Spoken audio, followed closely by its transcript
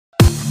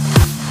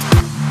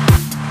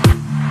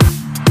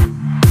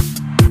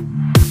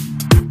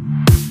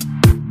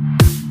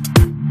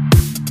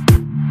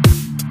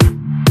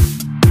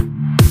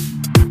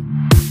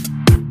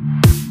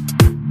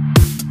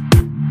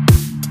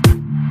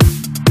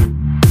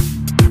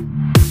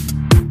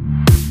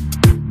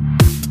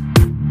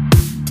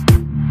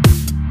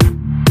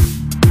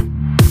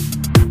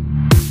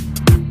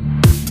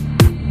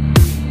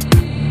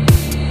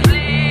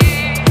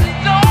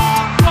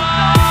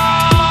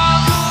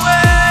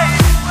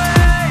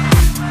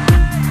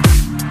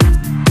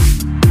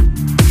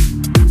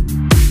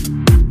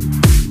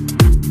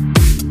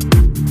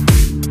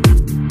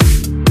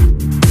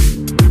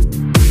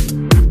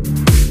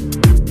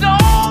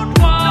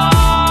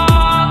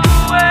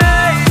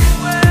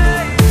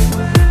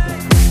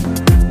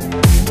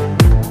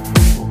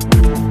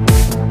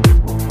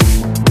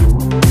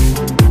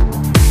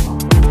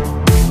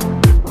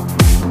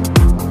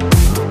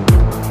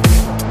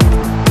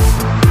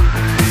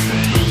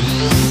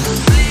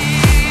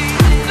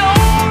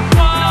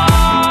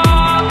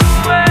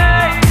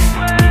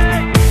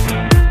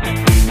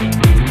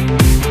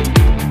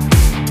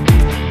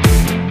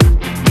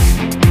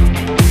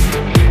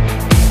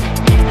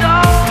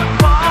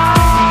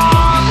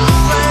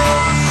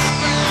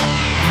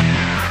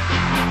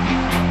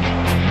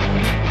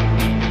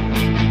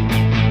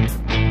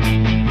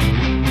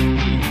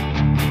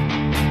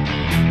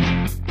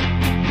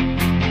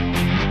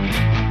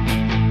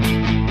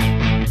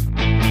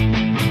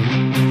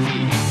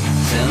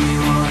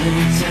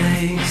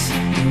takes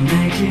to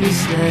make you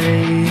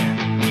stay,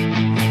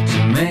 to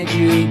make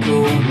you go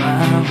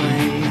my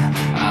way.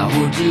 I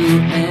would do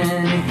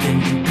anything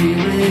to be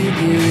with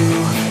you,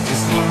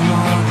 just one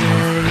more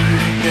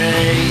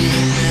day.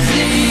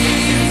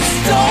 Please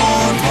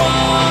don't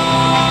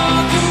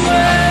walk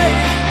away.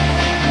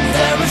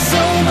 There is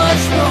so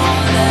much more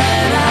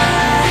that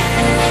I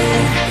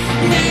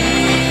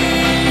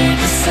need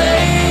to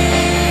say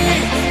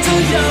to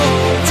you,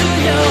 to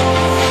you.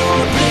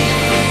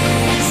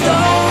 Please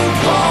don't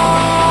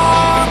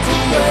walk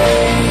away.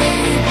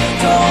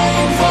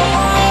 Don't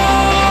walk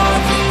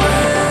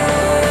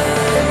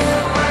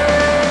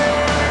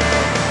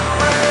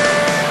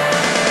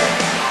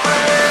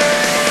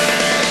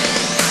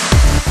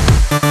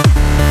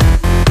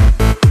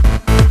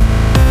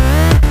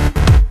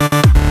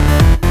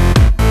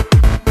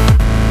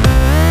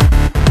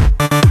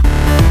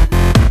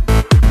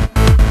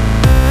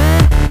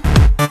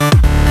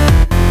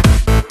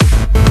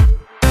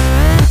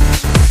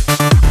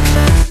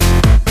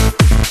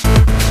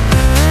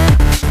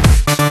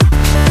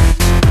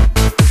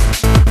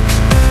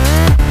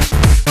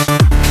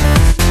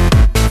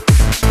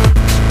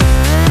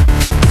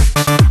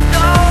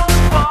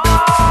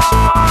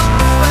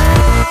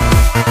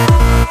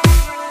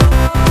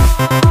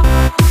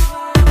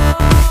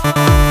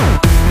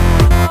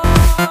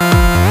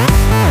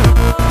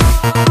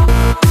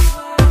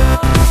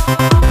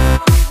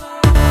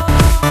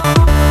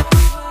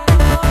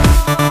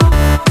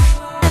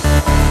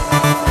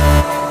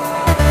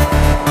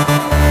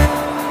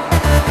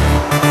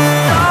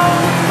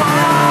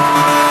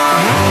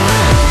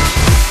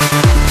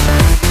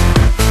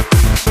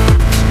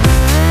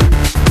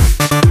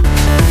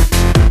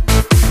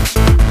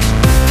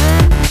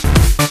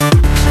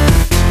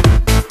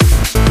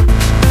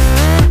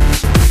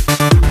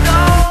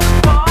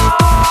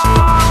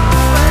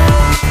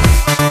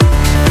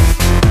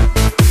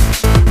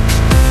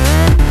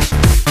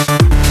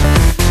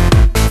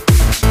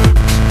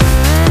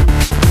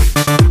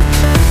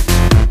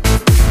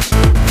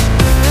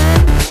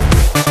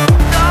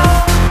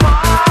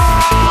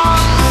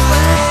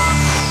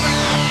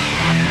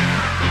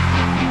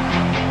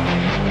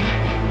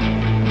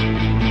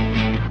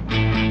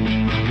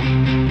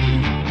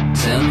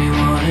Tell me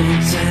what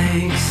it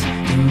takes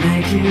to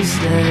make you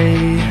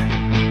stay,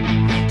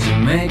 to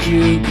make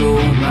you go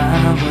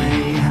my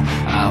way.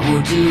 I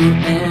would do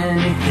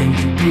anything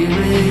to be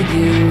with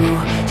you,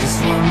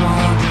 just one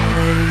more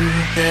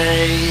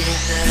day.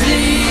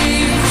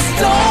 Please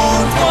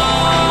don't walk